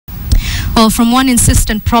Well, from one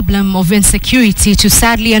insistent problem of insecurity to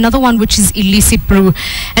sadly another one which is illicit brew.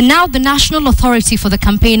 And now the National Authority for the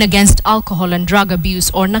Campaign Against Alcohol and Drug Abuse,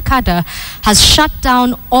 or NACADA, has shut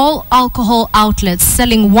down all alcohol outlets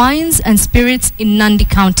selling wines and spirits in Nandi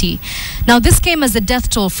County. Now this came as a death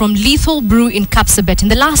toll from lethal brew in Kapsabet in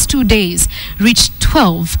the last 2 days reached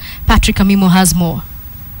 12. Patrick Amimo has more.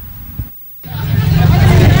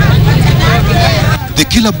 The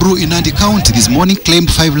killer brew in Nandi County this morning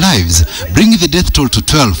claimed 5 lives, bringing the death toll to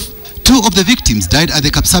 12. 2 of the victims died at the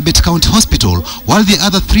Kapsabet County Hospital, while the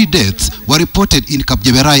other 3 deaths were reported in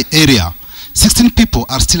Kapjeberai area. 16 people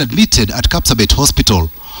are still admitted at Kapsabet Hospital.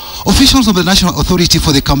 Officials of the National Authority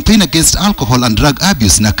for the Campaign Against Alcohol and Drug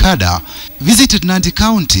Abuse, NACADA, visited Nandi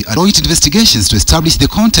County and launched investigations to establish the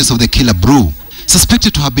contents of the killer brew,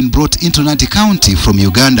 suspected to have been brought into Nandi County from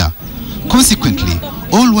Uganda. Consequently,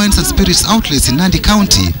 all wines and spirits outlets in Nandi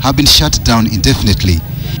County have been shut down indefinitely.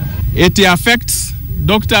 It affects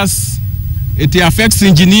doctors, it affects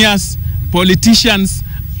engineers, politicians,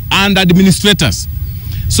 and administrators.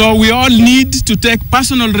 So we all need to take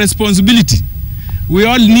personal responsibility. We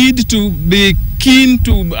all need to be keen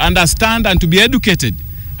to understand and to be educated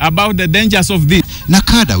about the dangers of this.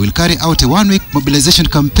 NACADA will carry out a 1-week mobilization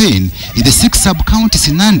campaign in the 6 sub-counties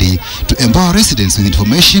in Nandi to empower residents with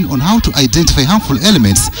information on how to identify harmful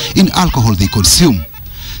elements in alcohol they consume.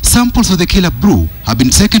 Samples of the killer brew have been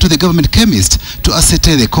taken to the government chemist to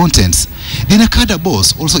ascertain the contents. The NACADA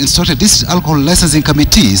boss also instructed district alcohol licensing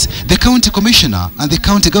committees, the county commissioner and the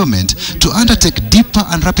county government to undertake deeper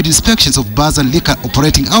and rapid inspections of bars and liquor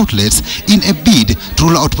operating outlets in a bid to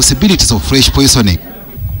rule out possibilities of fresh poisoning.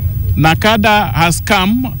 NACADA has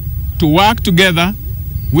come to work together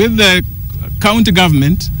with the county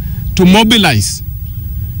government to mobilize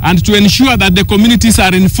and to ensure that the communities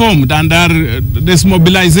are informed under this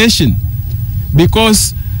mobilization,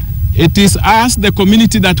 because it is us, the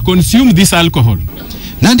community, that consume this alcohol.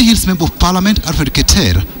 Nandi Hills Member of Parliament Alfred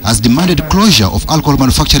Keter has demanded closure of alcohol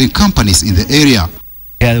manufacturing companies in the area.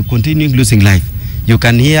 They are continuing losing life. You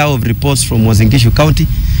can hear of reports from Wazingishu County.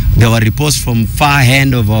 There were reports from far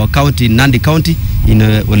end of our county, Nandi County, in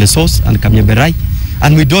Olesos and Kapjeberai,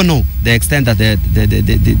 and we don't know the extent that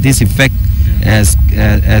this effect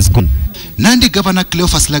has gone. Nandi Governor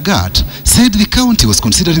Cleophas Lagat said the county was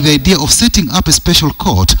considering the idea of setting up a special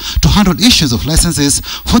court to handle issues of licenses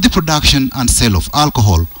for the production and sale of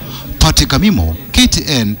alcohol. Patrick Amimo,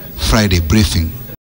 KTN, Friday Briefing.